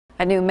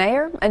A new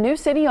mayor, a new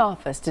city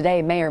office.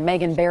 Today, Mayor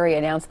Megan Barry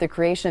announced the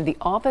creation of the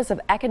Office of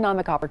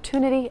Economic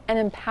Opportunity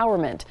and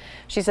Empowerment.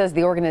 She says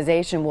the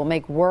organization will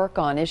work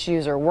on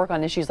issues like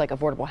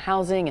affordable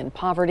housing and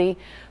poverty.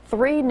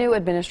 3 new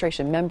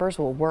administration members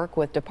will work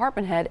with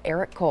Department Head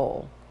Eric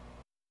Cole.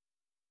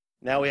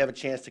 Now we have a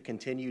chance to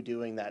continue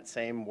doing that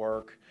same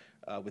work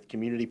with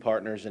community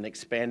partners and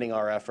expanding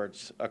our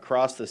efforts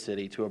across the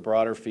city to a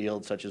broader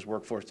field such as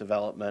workforce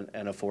development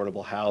and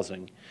affordable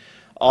housing.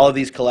 All of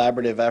these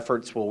collaborative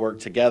efforts will work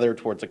together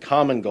towards a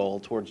common goal,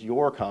 towards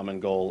your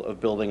common goal of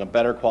building a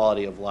better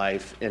quality of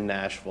life in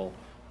Nashville.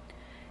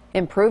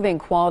 Improving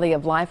quality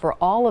of life for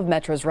all of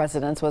Metro's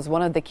residents was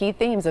one of the key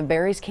themes of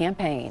Barry's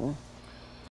campaign.